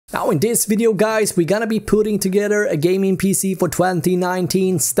Now in this video guys, we're gonna be putting together a gaming PC for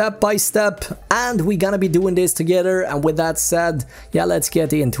 2019 step by step, and we're gonna be doing this together. And with that said, yeah, let's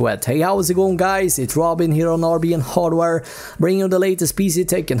get into it. Hey, how's it going guys? It's Robin here on RB and Hardware, bringing you the latest PC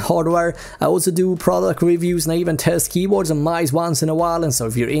tech and hardware. I also do product reviews and I even test keyboards and mice once in a while, and so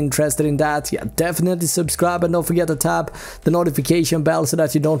if you're interested in that, yeah, definitely subscribe and don't forget to tap the notification bell so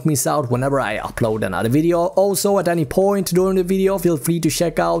that you don't miss out whenever I upload another video. Also, at any point during the video, feel free to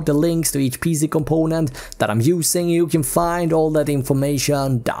check out the links to each PC component that I'm using. You can find all that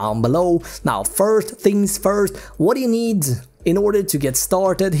information down below. Now, first things first, what do you need in order to get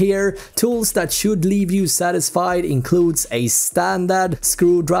started here? Tools that should leave you satisfied includes a standard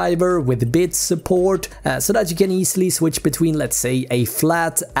screwdriver with bit support, so that you can easily switch between, let's say, a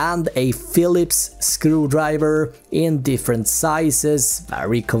flat and a Phillips screwdriver in different sizes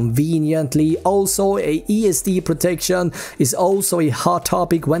very conveniently. Also, a ESD protection is also a hot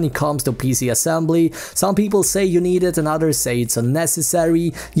topic when it comes to PC assembly. Some people say you need it and others say it's unnecessary.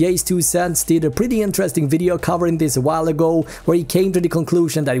 Jace2 did a pretty interesting video covering this a while ago, where he came to the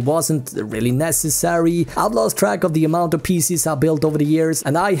conclusion that it wasn't really necessary. I've lost track of the amount of PCs I've built over the years,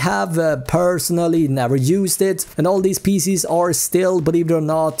 and I have personally never used it, and all these PCs are still, believe it or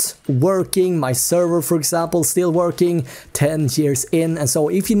not, working. My server, for example, still working 10 years in, and so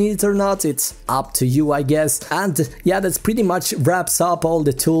if you need it or not, it's up to you, I guess. And yeah, that's pretty much wraps up all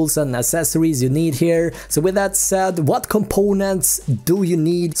the tools and accessories you need here. So with that said, what components do you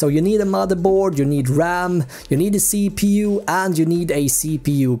need? So you need a motherboard, you need RAM, you need a CPU, and you need a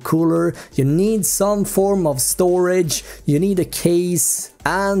CPU cooler. You need some form of storage, you need a case,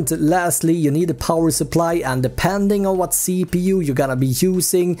 and lastly you need a power supply. And depending on what CPU you're gonna be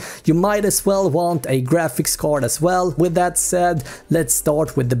using, you might as well want a graphics card as well. With that said, let's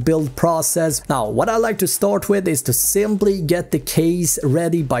start with the build process. Now, what I like to start with is to simply get the case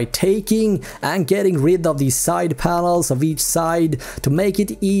ready by taking and getting rid of the side panels of each side to make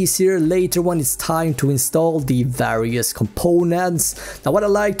it easier later when it's time to install the various components. Now, what I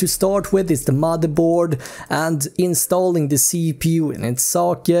like to start with is the motherboard and installing the CPU in its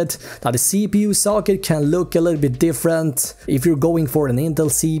socket. Now, the CPU socket can look a little bit different if you're going for an Intel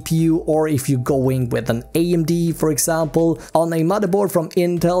CPU or if you're going with an AMD, for example. On a motherboard from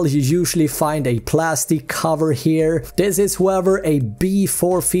Intel, you usually find a plastic cover here. This is, however, a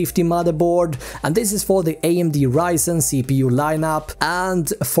B450 motherboard, and this is for the AMD Ryzen CPU lineup.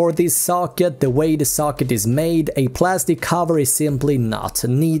 And for this socket, the way the socket is made, a plastic cover is simply not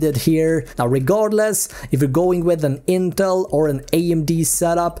needed here. Now, regardless if you're going with an Intel or an AMD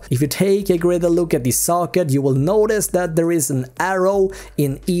setup, if you take a greater look at the socket, you will notice that there is an arrow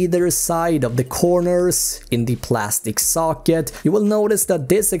in either side of the corners in the plastic socket. You will notice that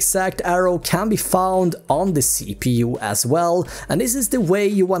this exact arrow can be found on the CPU as well, and this is the way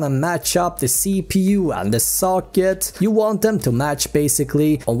you want to match up the CPU and the socket. You want them to match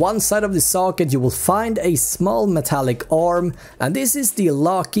basically. On one side of the socket you will find a small metallic arm, and this is the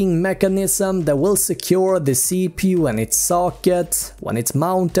locking mechanism that will secure the CPU and its socket when it's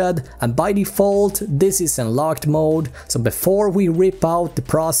mounted, and by default this is in locked mode. So before we rip out the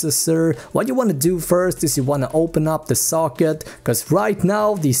processor, what you want to do first is you want to open up the socket, because right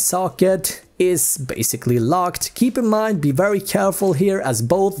now the socket is basically locked. Keep in mind, be very careful here, as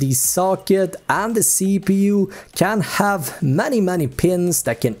both the socket and the CPU can have many pins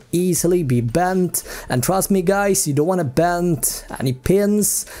that can easily be bent, and trust me guys, you don't want to bend any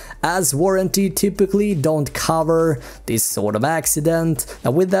pins, as warranty typically don't cover this sort of accident.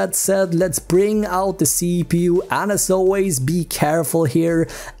 Now, with that said, let's bring out the CPU, and as always, be careful here,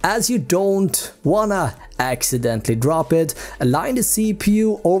 as you don't wanna accidentally drop it. Align the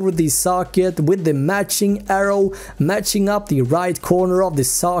CPU over the socket with the matching arrow, matching up the right corner of the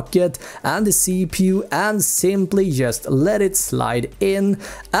socket and the CPU, and simply just let it slide in,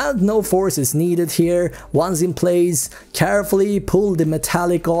 and no force is needed here. Once in place, carefully pull the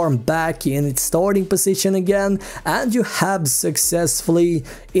metallic arm back in its starting position again, and you have successfully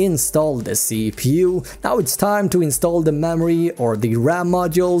installed the CPU. Now it's time to install the memory or the RAM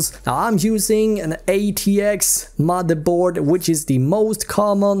modules. Now, I'm using an ATX motherboard, which is the most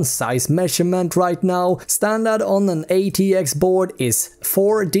common size measurement right now. Standard on an ATX board is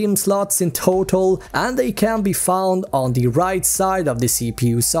 4 DIMM slots in total, and they can be found on the right side of the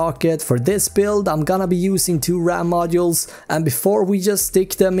CPU socket. For this build, I'm gonna be using 2 RAM modules, and before we just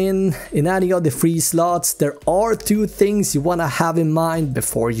stick them in any of the 3 slots, there are 2 things you wanna have in mind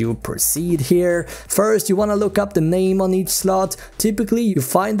before you proceed here. First, you wanna look up the name on each slot. Typically, you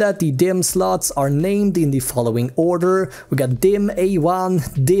find that the DIMM slots are named in the following order. We got DIMM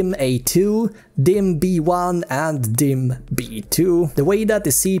A1, DIMM A2, DIMM B1 and DIMM B2. The way that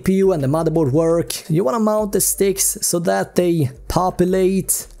the CPU and the motherboard work, you want to mount the sticks so that they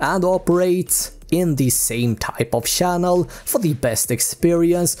populate and operate in the same type of channel for the best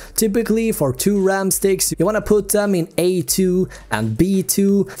experience. Typically for 2 RAM sticks, you want to put them in A2 and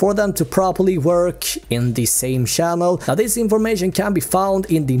B2 for them to properly work in the same channel. Now this information can be found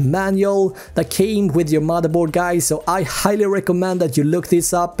in the manual that came with your motherboard, guys, so I highly recommend that you look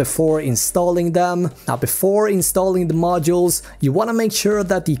this up before installing them. Now before installing the modules, you want to make sure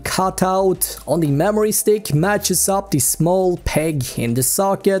that the cutout on the memory stick matches up the small peg in the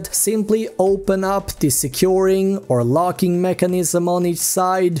socket. Simply open up the securing or locking mechanism on each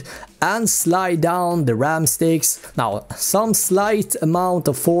side and slide down the RAM sticks. Now, some slight amount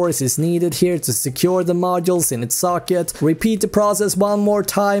of force is needed here to secure the modules in its socket. Repeat the process one more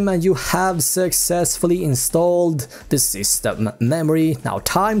time and you have successfully installed the system memory. Now,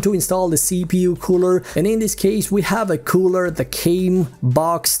 time to install the CPU cooler, and in this case we have a cooler that came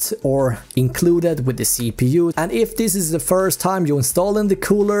boxed or included with the CPU, and if this is the first time you install in the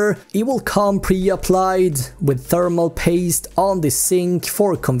cooler, it will come pre-applied with thermal paste on the sink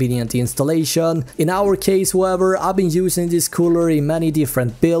for convenient installation. In our case, however, I've been using this cooler in many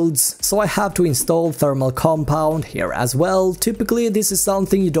different builds, so I have to install thermal compound here as well. Typically this is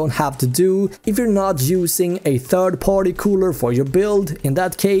something you don't have to do if you're not using a third-party cooler for your build. In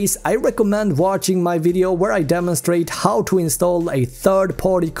that case, I recommend watching my video where I demonstrate how to install a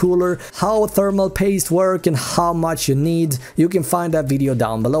third-party cooler, how thermal paste work and how much you need. You can find that video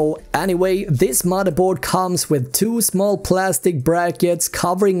down below. Anyway, this motherboard comes with 2 small plastic brackets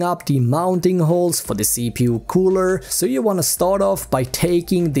covering up the mounting holes for the CPU cooler, so you want to start off by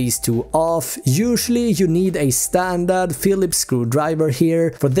taking these 2 off. Usually you need a standard Phillips screwdriver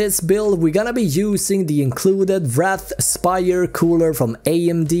here. For this build we're gonna be using the included Wrath Spire cooler from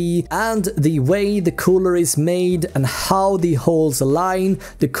AMD, and the way the cooler is made and how the holes align,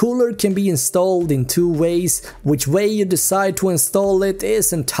 the cooler can be installed in 2 ways. Which way you decide to install it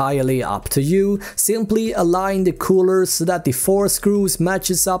is entirely up to you. Simply align the cooler so that the 4 screws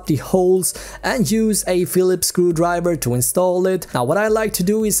matches up the holes and use a Phillips screwdriver to install it. Now what I like to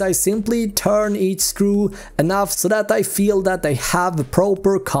do is I simply turn each screw enough so that I feel that they have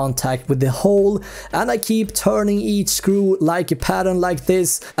proper contact with the hole, and I keep turning each screw like a pattern like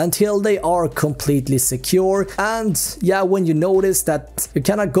this until they are completely secure. And yeah, when you notice that you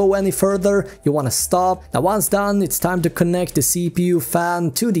cannot go any further, you want to stop. Now once done, it's time to connect the CPU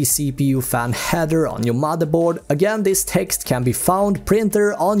fan to the CPU fan header on your motherboard. Again, this text can be found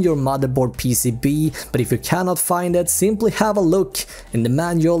printer on your motherboard PCB, but if you cannot find it, simply have a look in the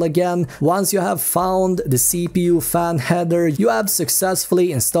manual again. Once you have found the CPU fan header, you have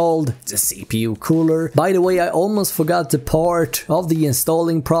successfully installed the CPU cooler. By the way, I almost forgot the part of the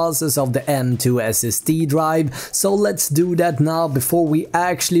installing process of the M2 SSD drive, so let's do that now before we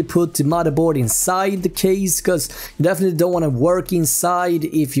actually put the motherboard inside the case, because you definitely don't want to work inside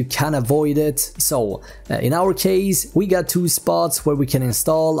if you can avoid it. So in our case, we got 2 spots where we can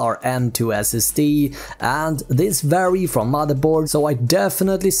install our M2 SSD, and this vary from motherboard, so I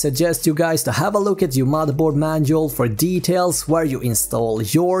definitely suggest you guys to have a look at your motherboard manual for details where you install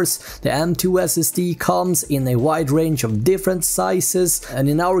yours. The M2 SSD comes in a wide range of different sizes, and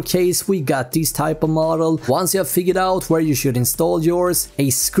in our case we got this type of model. Once you have figured out where you should install yours, a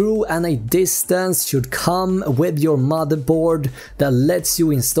screw and a distance should come with your motherboard that lets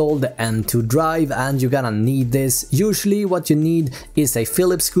you install the M2 drive, and you're gonna need this. Usually what you need is a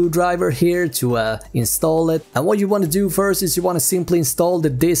Phillips screwdriver here to install it, and what you want to do first is you want to simply install the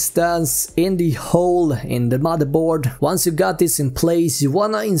distance in the hole in the motherboard. Once you got this in place, you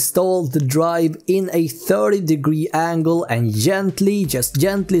want to install the drive in a 30-degree angle and just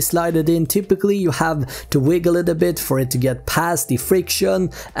gently slide it in. Typically you have to wiggle it a bit for it to get past the friction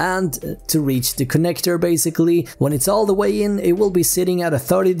and to reach the connector. Basically, when it's all the way in, it will be sitting at a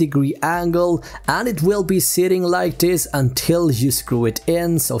 30-degree angle, and it will be sitting like this until you screw it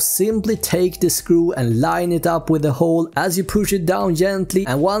in. So simply take the screw and line it up with the hole as you push it down gently,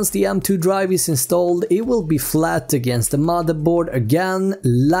 and once the M2 drive is installed, it will be flat against the motherboard. Again,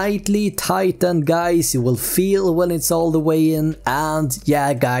 lightly tightened, guys, you will feel when it's all the way in. And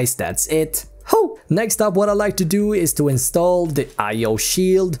yeah guys, that's it. Next up, what I like to do is to install the I/O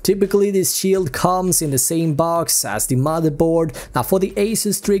shield. Typically this shield comes in the same box as the motherboard. Now for the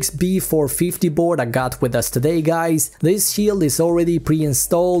ASUS STRIX B450 board I got with us today, guys, this shield is already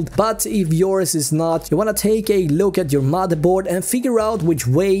pre-installed, but if yours is not, you want to take a look at your motherboard and figure out which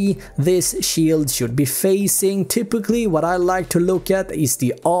way this shield should be facing. Typically what I like to look at is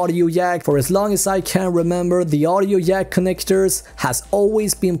the audio jack. For as long as I can remember, the audio jack connectors has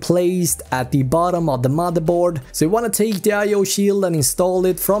always been placed at the bottom of the motherboard. So you want to take the I/O shield and install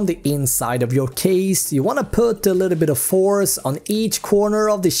it from the inside of your case. You want to put a little bit of force on each corner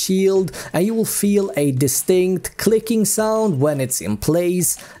of the shield and you will feel a distinct clicking sound when it's in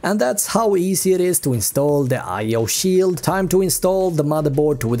place, and that's how easy it is to install the I/O shield. Time to install the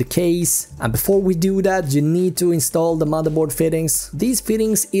motherboard to the case, and before we do that you need to install the motherboard fittings. These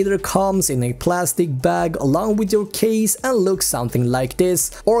fittings either comes in a plastic bag along with your case and look something like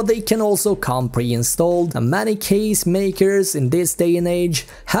this, or they can also come pre-installed. And many case makers in this day and age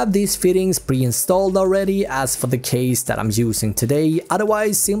have these fittings pre-installed already, as for the case that I'm using today.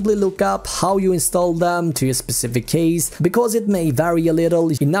 Otherwise, simply look up how you install them to your specific case, because it may vary a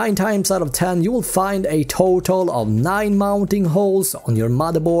little. In 9 times out of 10 you will find a total of 9 mounting holes on your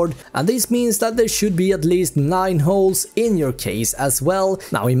motherboard, and this means that there should be at least 9 holes in your case as well.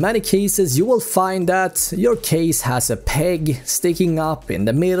 Now in many cases you will find that your case has a peg sticking up in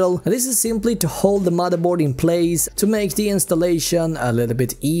the middle, and this is simply to hold the motherboard in place to make the installation a little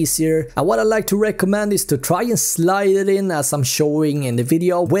bit easier. And what I like to recommend is to try and slide it in as I'm showing in the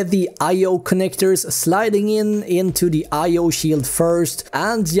video, with the I/O connectors sliding into the I/O shield first,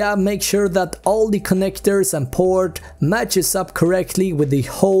 and yeah, make sure that all the connectors and port matches up correctly with the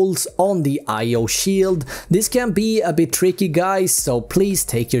holes on the I/O shield. This can be a bit tricky, guys, so please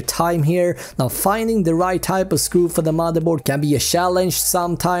take your time here. Now finding the right type of screw for the motherboard can be a challenge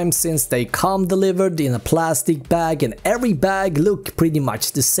sometimes, since they come delivered in a plastic bag and every bag look pretty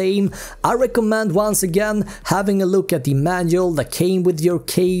much the same. I recommend once again having a look at the manual that came with your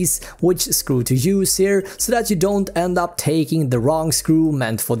case, which screw to use here, so that you don't end up taking the wrong screw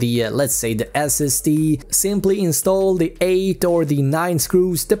meant for the let's say the SSD. Simply install the 8 or the 9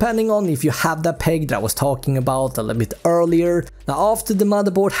 screws depending on if you have that peg that I was talking about a little bit earlier. Now after the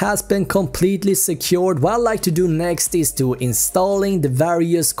motherboard has been completely secured, what I like to do next is to installing the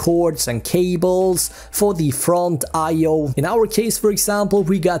various cords and cables for the front I/O. In our case, for example,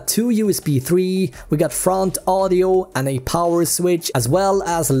 we got 2 USB 3, we got front audio and a power switch, as well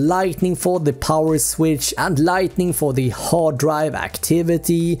as lightning for the power switch and lightning for the hard drive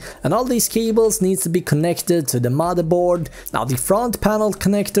activity, and all these cables needs to be connected to the motherboard. Now the front panel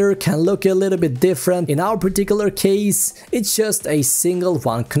connector can look a little bit different. In our particular case it's just a single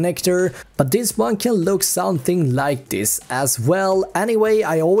one connector, but this one can look something like this as well. Anyway,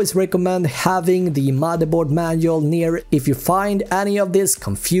 I always recommend having the motherboard manual near if you find any of this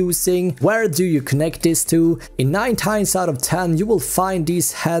confusing. Where do you connect this to? In 9 times out of 10 you will find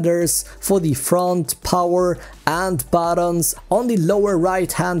these headers for the front power and buttons on the lower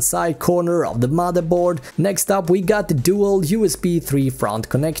right hand side corner of the motherboard. Next up we got the dual USB 3 front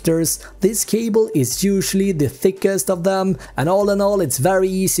connectors. This cable is usually the thickest of them, and all in all it's very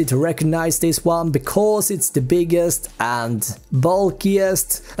easy to recognize this one because it's the biggest and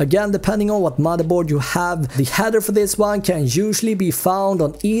bulkiest. Again, depending on what motherboard you have, the header for this one can usually be found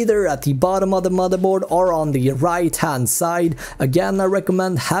on either at the bottom of the motherboard or on the right hand side. Again, I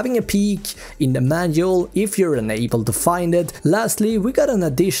recommend having a peek in the manual if you're unable to find it. Lastly, we got an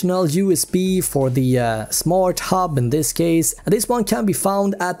additional USB for the SmartHub in this case, and this one can be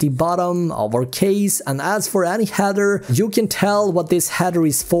found at the bottom of our case. And as for any header, you can tell what this header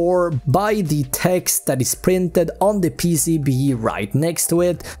is for by the text that is printed on the PCB right next to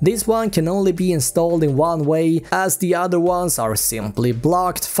it. This one can only be installed in one way, as the other ones are simply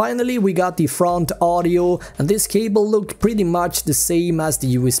blocked. Finally, we got the front audio, and this cable looked pretty much the same as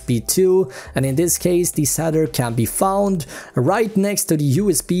the USB 2, and in this case this header can be found right next to the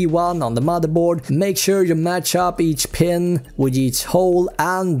USB one on the motherboard. Make sure you match up each pin with each hole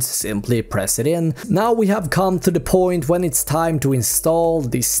and simply press it in. Now we have come to the point when it's time to install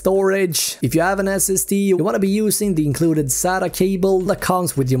the storage. If you have an SSD, you want to be using the included SATA cable that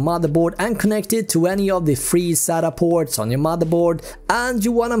comes with your motherboard and connect it to any of the free SATA ports on your motherboard, and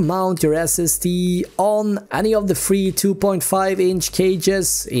you want to mount your SSD on any of the free 2.5-inch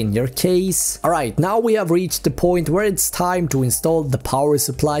cages in your case. Alright, now we have reached the point where it's time to install the power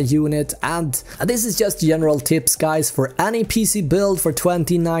supply unit, and this is just general tips, guys. For any PC build for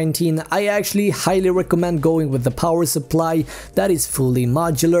 2019, I actually highly recommend going with the power supply that is fully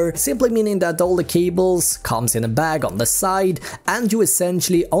modular. simply meaning that all the cables comes in a bag on the side and you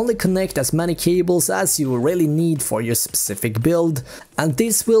essentially only connect as many cables as you really need for your specific build, and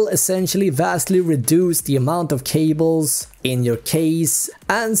this will essentially vastly reduce the amount of cables in your case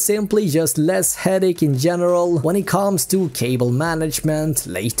and simply just less headache in general when it comes to cable management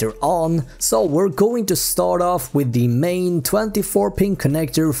later on. So we're going to start off with the main 24-pin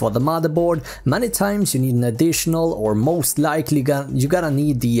connector for the motherboard. Many times you need an additional, or most likely you're gonna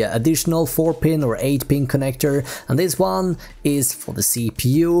need the additional 4-pin or 8-pin connector, and this one is for the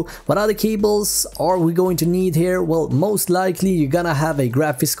CPU. What other cables are we going to need here? Well, most likely you're gonna have a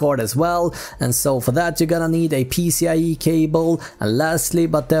graphics card as well, and so for that you're gonna need a PCIe cable, and lastly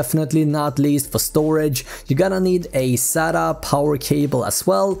but definitely not least for storage you're gonna need a SATA power cable as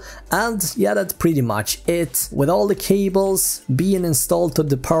well. And yeah, that's pretty much it. With all the cables being installed to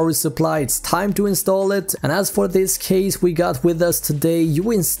the power supply, it's time to install it. And as for this case we got with us today,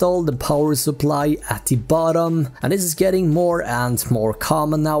 you install the power supply at the bottom, and this is getting more and more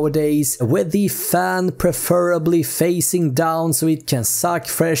common nowadays, with the fan preferably facing down so it can suck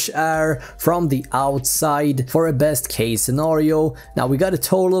fresh air from the outside for a best case scenario. Now we got a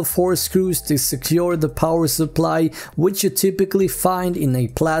total of 4 screws to secure the power supply, which you typically find in a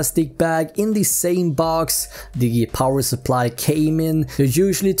plastic bag in the same box the power supply came in. You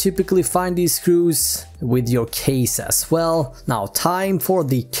usually typically find these screws with your case as well. Now time for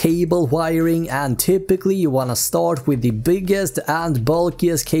the cable wiring, and typically you want to start with the biggest and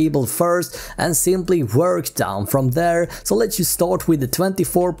bulkiest cable first and simply work down from there. So let's just start with the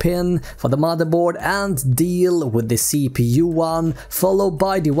 24-pin for the motherboard and deal with the CPU one, followed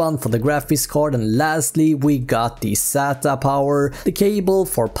by the one for the graphics card, and lastly we got the SATA power, the cable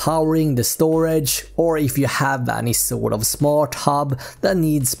for powering the storage, or if you have any sort of smart hub that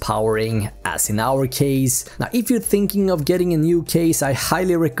needs powering, as in our case. Now if you're thinking of getting a new case, I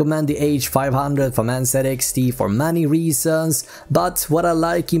highly recommend the H500 from NZXT for many reasons, but what I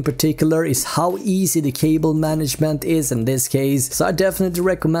like in particular is how easy the cable management is in this case, so I definitely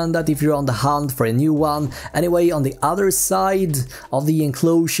recommend that if you're on the hunt for a new one. Anyway, on the other side of the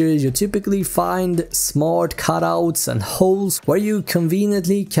enclosure you typically find smart cutouts and holes where you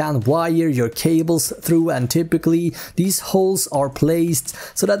conveniently can wire your cables through, and typically these holes are placed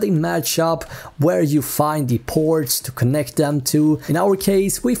so that they match up where you find the ports to connect them to. In our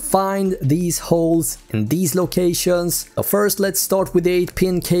case we find these holes in these locations. So first let's start with the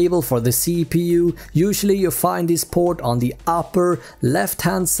 8-pin cable for the CPU. Usually you find this port on the upper left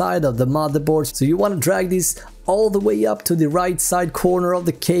hand side of the motherboard, so you want to drag this all the way up to the right side corner of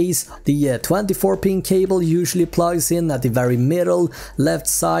the case. The 24-pin cable usually plugs in at the very middle left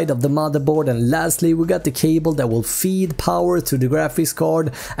side of the motherboard, and lastly we got the cable that will feed power to the graphics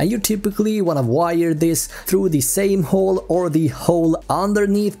card, and you typically want to wire this through the same hole or the hole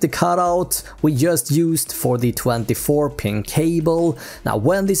underneath the cutout we just used for the 24-pin cable. Now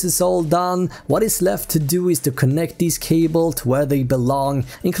when this is all done, what is left to do is to connect these cables to where they belong,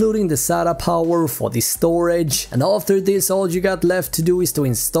 including the SATA power for the storage. And after this all you got left to do is to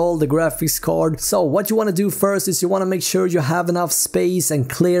install the graphics card. So what you want to do first is you want to make sure you have enough space and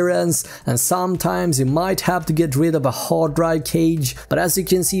clearance, and sometimes you might have to get rid of a hard drive cage, but as you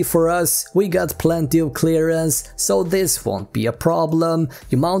can see for us we got plenty of clearance, so this won't be a problem.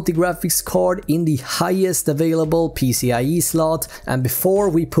 You mount the graphics card in the highest available PCIe slot, and before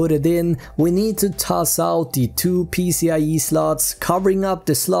we put it in we need to toss out the 2 PCIe slots covering up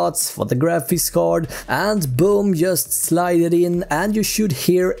the slots for the graphics card, and boom, just slide it in and you should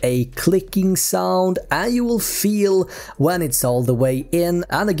hear a clicking sound, and you will feel when it's all the way in.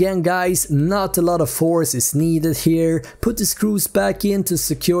 And again guys, not a lot of force is needed here. Put the screws back in to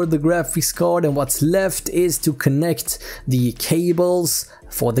secure the graphics card, and what's left is to connect the cables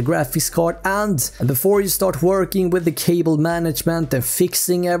for the graphics card. And before you start working with the cable management and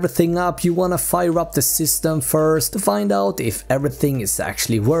fixing everything up, you want to fire up the system first to find out if everything is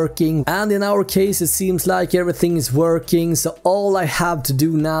actually working. And in our case it seems like everything is working, so all I have to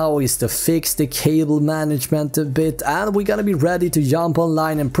do now is to fix the cable management a bit, and we're gonna be ready to jump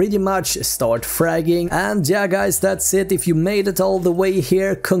online and pretty much start fragging. And yeah guys, that's it. If you made it all the way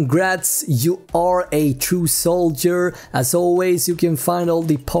here, congrats, you are a true soldier. As always, you can find all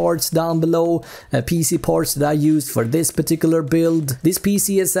the parts down below, PC parts that I used for this particular build. This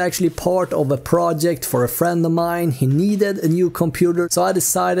PC is actually part of a project for a friend of mine. He needed a new computer, so I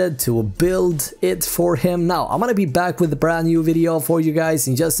decided to build it for him. Now I'm gonna be back with a brand new video for you guys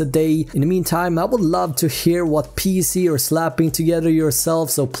in just a day. In the meantime, I would love to hear what PC you're slapping together yourself,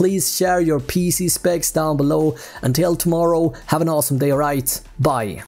 so please share your PC specs down below. Until tomorrow, have an awesome day, alright? Bye.